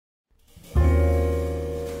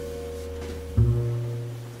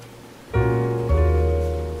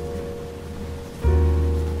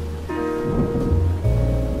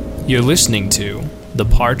You're listening to the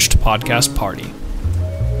pARCHd Podcast Party.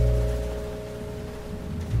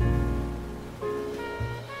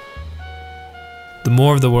 The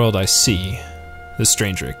more of the world I see, the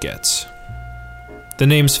stranger it gets. The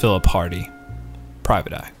name's Phillip Hardy,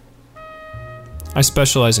 Private Eye. I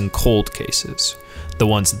specialize in cold cases, the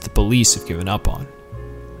ones that the police have given up on.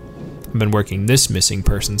 I've been working this missing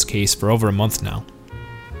persons case for over a month now.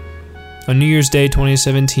 On New Year's Day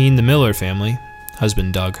 2017, the Miller family,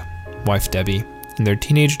 husband Doug, wife Debbie, and their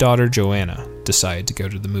teenage daughter Joanna decided to go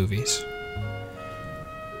to the movies.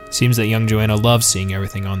 Seems that young Joanna loves seeing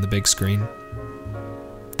everything on the big screen.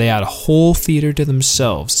 They had a whole theater to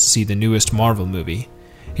themselves to see the newest Marvel movie,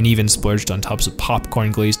 and even splurged on tubs of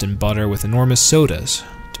popcorn glazed in butter with enormous sodas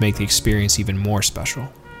to make the experience even more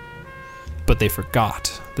special. But they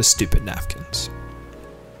forgot the stupid napkins.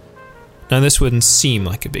 Now this wouldn't seem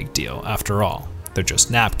like a big deal, after all. They're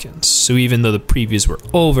just napkins, so even though the previews were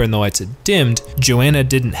over and the lights had dimmed, Joanna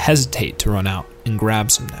didn't hesitate to run out and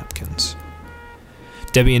grab some napkins.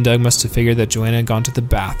 Debbie and Doug must have figured that Joanna had gone to the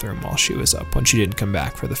bathroom while she was up when she didn't come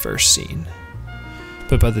back for the first scene.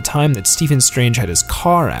 But by the time that Stephen Strange had his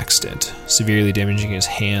car accident, severely damaging his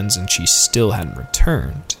hands, and she still hadn't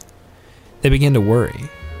returned, they began to worry.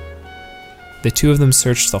 The two of them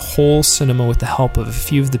searched the whole cinema with the help of a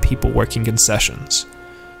few of the people working concessions,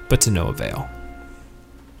 but to no avail.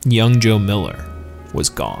 Young Joe Miller was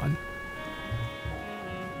gone.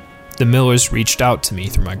 The Millers reached out to me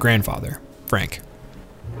through my grandfather, Frank.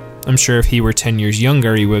 I'm sure if he were 10 years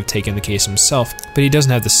younger, he would have taken the case himself, but he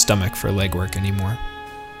doesn't have the stomach for legwork anymore.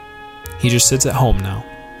 He just sits at home now,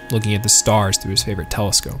 looking at the stars through his favorite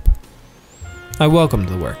telescope. I welcomed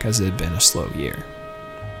the work, as it had been a slow year.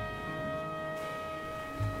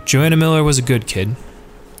 Joanna Miller was a good kid,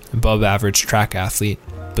 above average track athlete,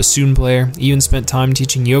 bassoon player, even spent time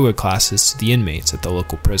teaching yoga classes to the inmates at the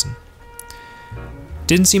local prison.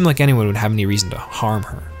 Didn't seem like anyone would have any reason to harm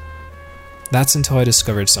her. That's until I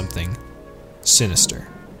discovered something sinister.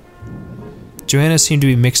 Joanna seemed to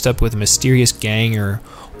be mixed up with a mysterious gang or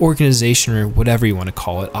organization or whatever you want to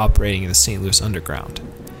call it operating in the St. Louis underground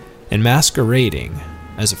and masquerading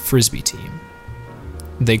as a frisbee team.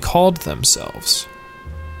 They called themselves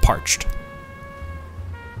pARCHd.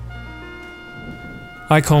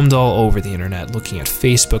 I combed all over the internet looking at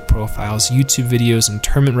Facebook profiles, YouTube videos,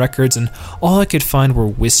 internment records, and all I could find were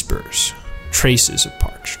whispers, traces of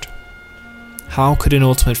pARCHd. How could an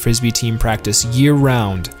ultimate frisbee team practice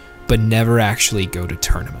year-round but never actually go to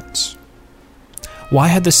tournaments? Why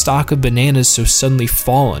had the stock of bananas so suddenly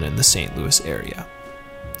fallen in the St. Louis area?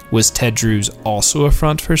 Was Ted Drew's also a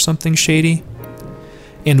front for something shady?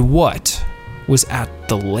 And what was at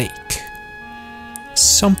the lake?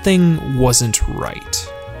 Something wasn't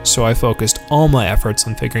right, so I focused all my efforts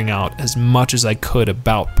on figuring out as much as I could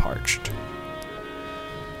about pARCHd.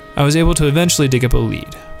 I was able to eventually dig up a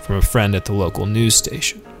lead from a friend at the local news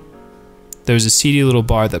station. There was a seedy little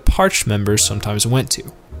bar that pARCHd members sometimes went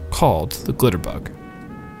to, called the Glitterbug.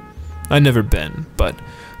 I'd never been, but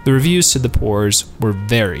the reviews said the pours were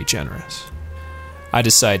very generous. I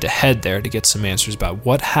decided to head there to get some answers about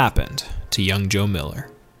what happened to young Joe Miller.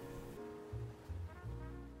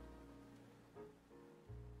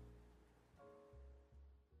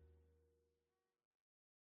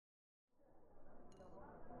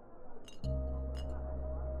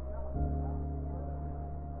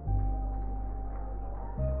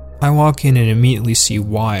 I walk in and immediately see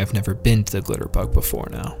why I've never been to the Glitterbug before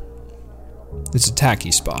now. It's a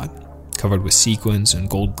tacky spot, covered with sequins and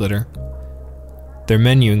gold glitter. Their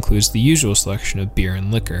menu includes the usual selection of beer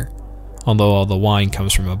and liquor, although all the wine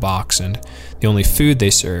comes from a box and the only food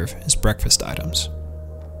they serve is breakfast items.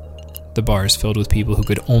 The bar is filled with people who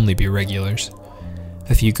could only be regulars.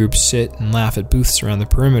 A few groups sit and laugh at booths around the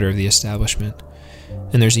perimeter of the establishment,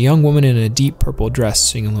 and there's a young woman in a deep purple dress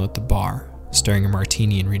sitting alone at the bar, stirring a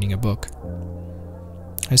martini and reading a book.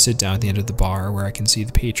 I sit down at the end of the bar where I can see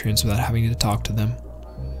the patrons without having to talk to them.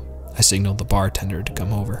 I signal the bartender to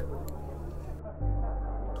come over.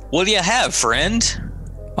 What do you have, friend?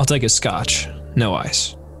 I'll take a scotch, no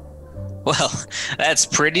ice. Well, that's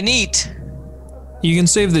pretty neat. You can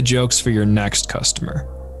save the jokes for your next customer.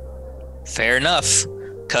 Fair enough.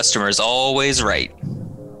 Customer's always right.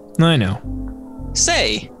 I know.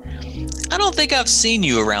 Say, I don't think I've seen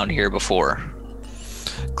you around here before.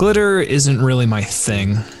 Glitter isn't really my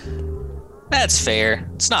thing. That's fair.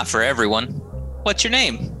 It's not for everyone. What's your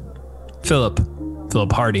name? Phillip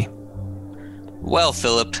Hardy. Well,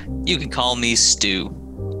 Phillip, you can call me Stu,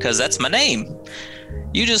 'cause that's my name.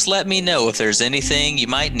 You just let me know if there's anything you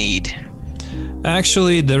might need.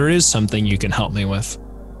 Actually, there is something you can help me with.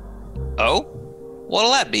 Oh?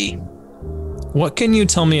 What'll that be? What can you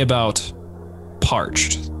tell me about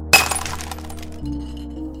pARCHd?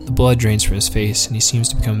 The blood drains from his face and he seems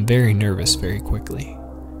to become very nervous very quickly.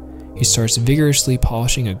 He starts vigorously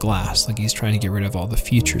polishing a glass like he's trying to get rid of all the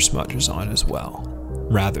future smudges on it as well,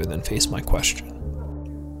 rather than face my question.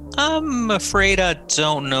 I'm afraid I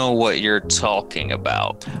don't know what you're talking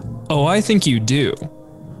about. Oh, I think you do.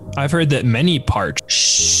 I've heard that many pARCHd...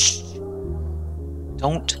 Shh!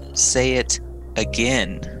 Don't say it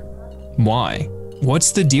again. Why?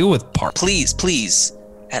 What's the deal with pARCHd? Please,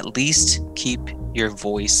 at least keep your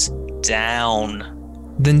voice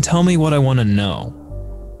down. Then tell me what I want to know.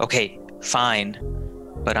 Okay, fine.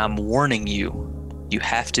 But I'm warning you. You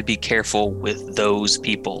have to be careful with those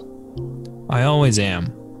people. I always am.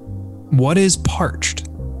 What is pARCHd?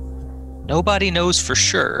 Nobody knows for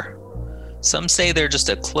sure. Some say they're just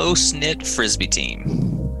a close-knit frisbee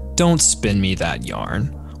team. Don't spin me that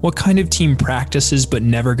yarn. What kind of team practices but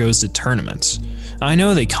never goes to tournaments? I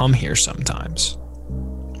know they come here sometimes.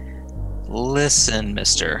 Listen,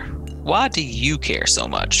 mister. Why do you care so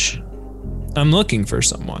much? I'm looking for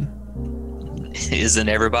someone. Isn't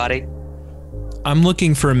everybody? I'm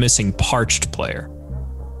looking for a missing pARCHd player.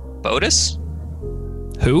 Botus?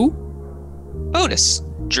 Who? Botus.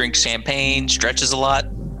 Drinks champagne, stretches a lot.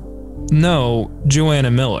 No, Joanna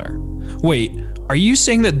Miller. Wait, are you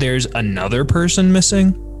saying that there's another person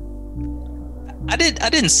missing? I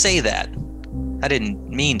didn't say that. I didn't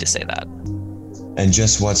mean to say that. And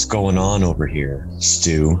just what's going on over here,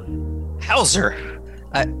 Stu? Hauser,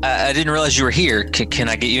 I didn't realize you were here. Can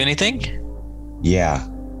I get you anything? Yeah.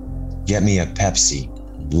 Get me a Pepsi,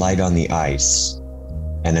 light on the ice,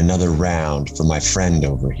 and another round for my friend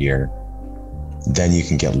over here. Then you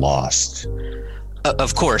can get lost.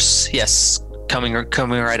 Of course, yes. Coming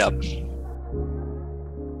right up.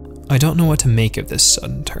 I don't know what to make of this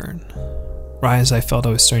sudden turn. Right as I felt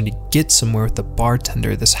I was starting to get somewhere with the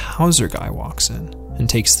bartender, this Hauser guy walks in and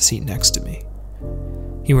takes the seat next to me.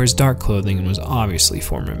 He wears dark clothing and was obviously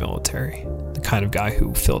former military, the kind of guy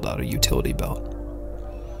who filled out a utility belt.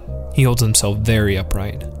 He holds himself very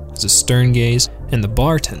upright, has a stern gaze, and the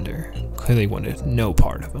bartender clearly wanted no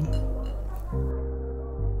part of him.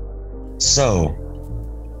 So,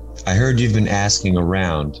 I heard you've been asking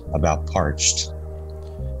around about pARCHd.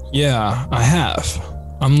 Yeah, I have.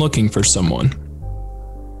 I'm looking for someone.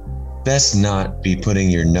 Best not be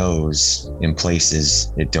putting your nose in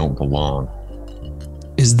places it don't belong.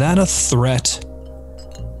 Is that a threat?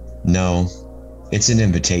 No, it's an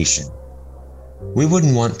invitation. We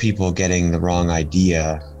wouldn't want people getting the wrong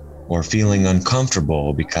idea or feeling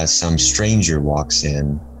uncomfortable because some stranger walks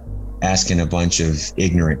in asking a bunch of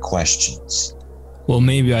ignorant questions. Well,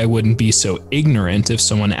 maybe I wouldn't be so ignorant if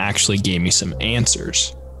someone actually gave me some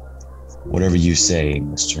answers. Whatever you say,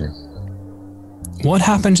 mister. What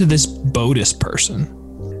happened to this Botus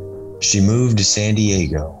person? She moved to San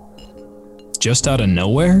Diego. Just out of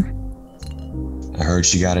nowhere? I heard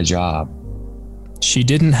she got a job. She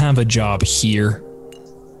didn't have a job here.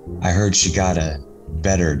 I heard she got a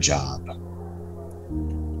better job.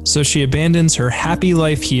 So she abandons her happy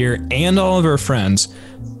life here and all of her friends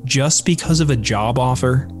just because of a job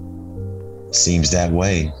offer? Seems that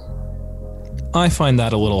way. I find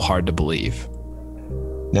that a little hard to believe.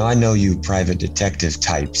 Now I know you private detective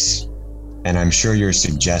types, and I'm sure you're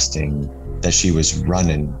suggesting that she was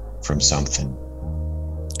running from something.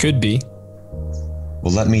 Could be.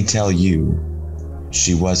 Well, let me tell you,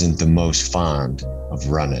 she wasn't the most fond of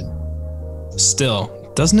running.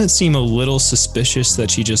 Still, doesn't it seem a little suspicious that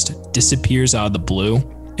she just disappears out of the blue?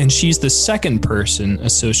 And she's the second person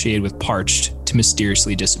associated with pARCHd to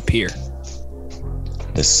mysteriously disappear.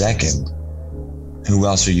 The second? Who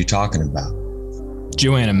else are you talking about?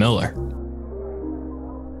 Joanna Miller.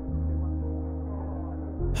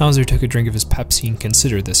 Hauser took a drink of his Pepsi and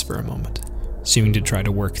considered this for a moment, seeming to try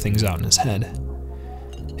to work things out in his head.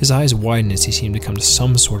 His eyes widened as he seemed to come to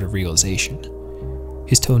some sort of realization.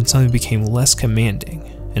 His tone suddenly became less commanding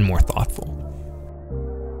and more thoughtful.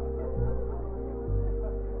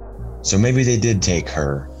 So maybe they did take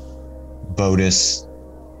her, Botus,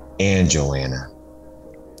 and Joanna.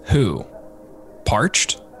 Who?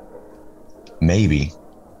 pARCHd? Maybe.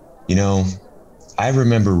 You know, I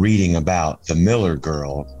remember reading about the Miller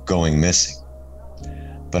girl going missing,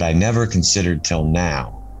 but I never considered till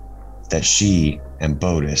now that she and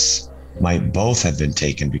Botus might both have been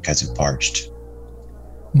taken because of pARCHd.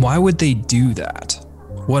 Why would they do that?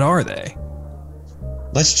 What are they?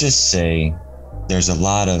 Let's just say there's a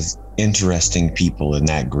lot of interesting people in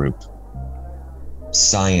that group.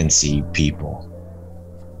 Science-y people.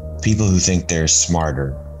 People who think they're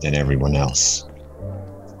smarter than everyone else.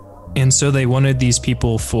 And so they wanted these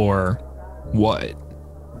people for what?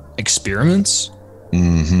 Experiments?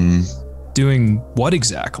 Mm-hmm. Doing what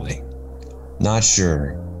exactly? Not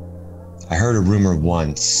sure. I heard a rumor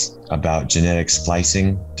once about genetic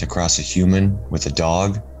splicing to cross a human with a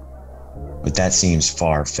dog, but that seems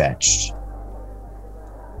far-fetched.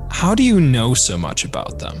 How do you know so much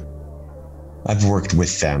about them? I've worked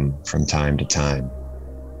with them from time to time.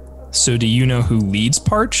 So do you know who leads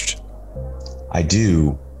pARCHd? I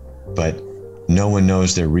do, but no one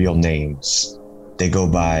knows their real names. They go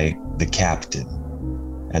by the captain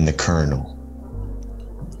and the colonel.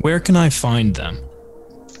 Where can I find them?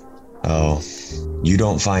 Oh, you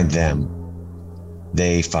don't find them.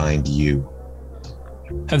 They find you.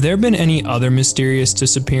 Have there been any other mysterious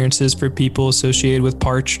disappearances for people associated with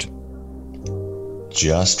pARCHd?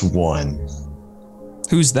 Just one.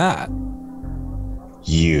 Who's that?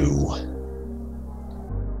 You.